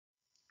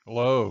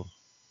Hello.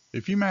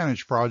 If you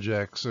manage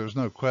projects, there's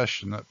no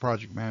question that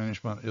project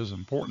management is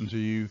important to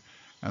you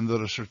and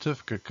that a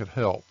certificate could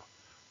help.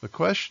 The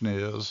question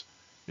is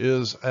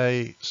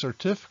a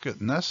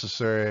certificate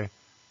necessary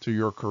to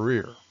your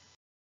career?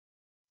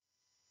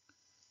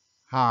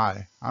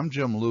 Hi, I'm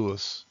Jim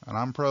Lewis, and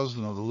I'm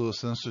president of the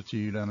Lewis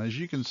Institute. And as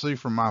you can see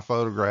from my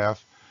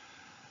photograph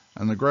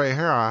and the gray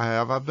hair I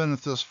have, I've been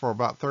at this for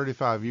about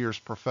 35 years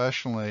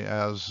professionally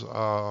as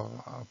a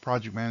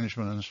project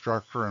management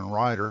instructor and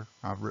writer.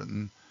 I've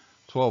written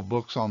 12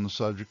 books on the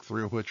subject,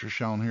 3 of which are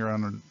shown here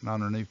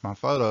underneath my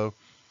photo.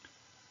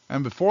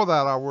 And before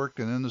that, I worked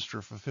in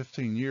industry for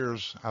 15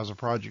 years as a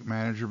project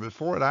manager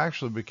before it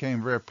actually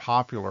became very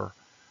popular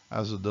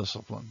as a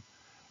discipline.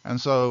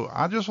 And so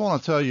I just want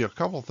to tell you a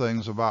couple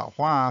things about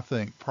why I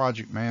think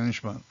project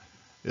management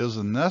is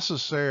a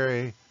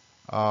necessary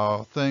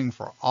thing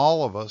for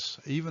all of us,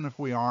 even if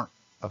we aren't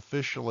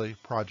officially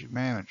project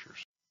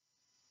managers.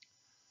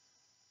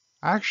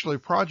 Actually,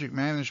 project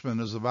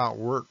management is about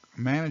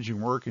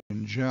managing work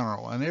in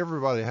general, and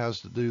everybody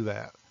has to do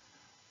that.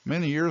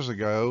 Many years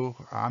ago,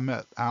 I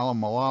met Alan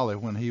Mulally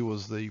when he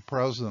was the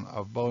president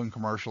of Boeing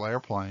Commercial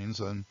Airplanes,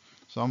 and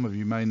some of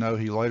you may know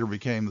he later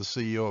became the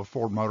CEO of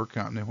Ford Motor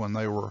Company when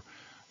they were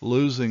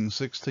losing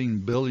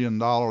 $16 billion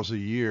a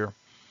year,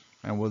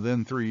 and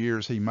within 3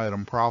 years he made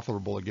them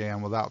profitable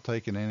again without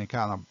taking any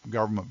kind of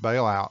government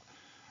bailout.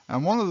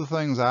 And one of the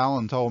things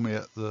Alan told me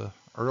at the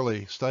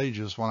early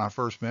stages when I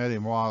first met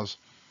him was,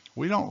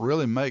 we don't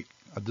really make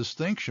a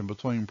distinction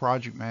between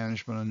project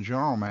management and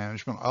general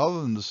management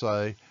other than to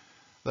say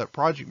that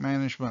project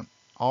management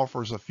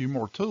offers a few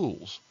more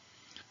tools.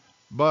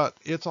 But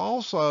it's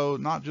also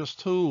not just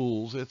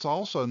tools, it's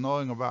also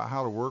knowing about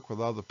how to work with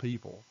other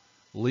people,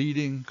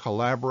 leading,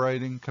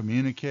 collaborating,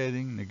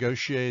 communicating,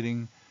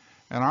 negotiating,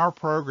 and our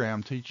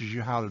program teaches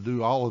you how to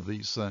do all of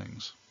these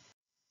things.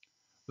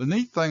 The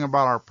neat thing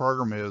about our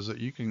program is that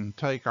you can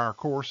take our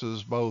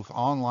courses both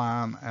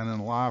online and in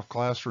live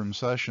classroom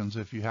sessions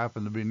if you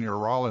happen to be near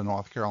Raleigh,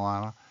 North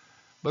Carolina.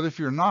 But if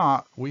you're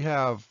not, we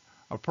have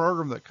a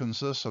program that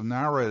consists of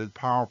narrated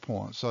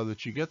PowerPoint so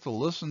that you get to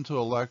listen to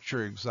a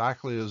lecture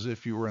exactly as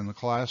if you were in the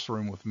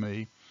classroom with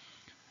me.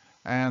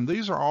 And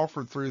these are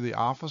offered through the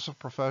Office of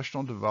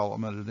Professional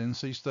Development at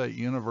NC State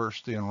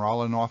University in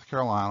Raleigh, North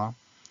Carolina.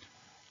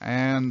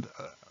 And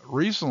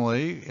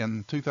recently,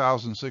 in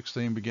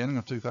 2016, beginning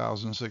of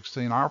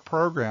 2016, our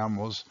program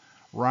was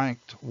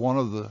ranked one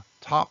of the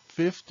top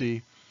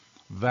 50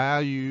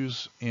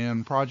 values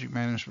in project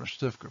management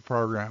certificate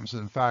programs.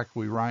 In fact,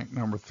 we ranked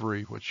number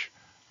 3, which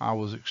I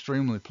was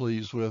extremely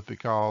pleased with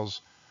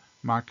because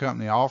my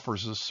company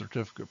offers this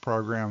certificate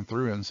program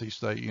through NC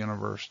State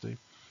University.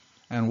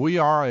 And we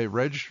are a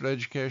registered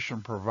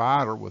education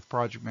provider with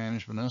Project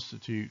Management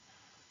Institute,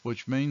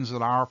 which means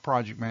that our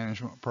project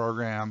management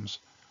programs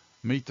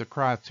meet the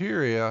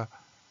criteria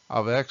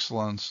of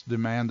excellence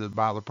demanded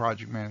by the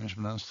Project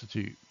Management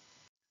Institute.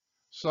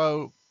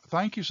 So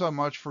thank you so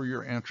much for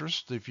your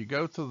interest. If you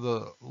go to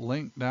the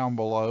link down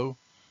below,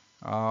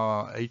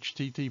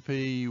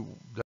 http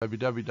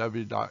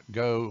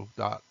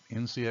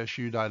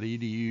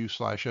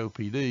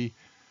www.go.ncsu.edu/opd,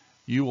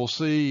 you will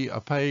see a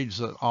page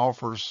that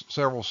offers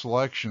several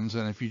selections,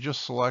 and if you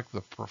just select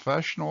the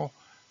professional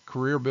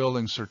career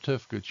building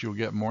certificates, you'll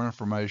get more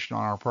information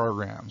on our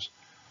programs.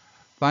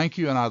 Thank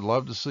you, and I'd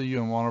love to see you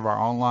in one of our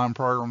online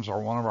programs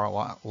or one of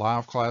our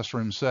live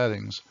classroom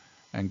settings,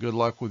 and good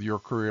luck with your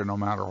career no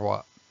matter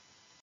what.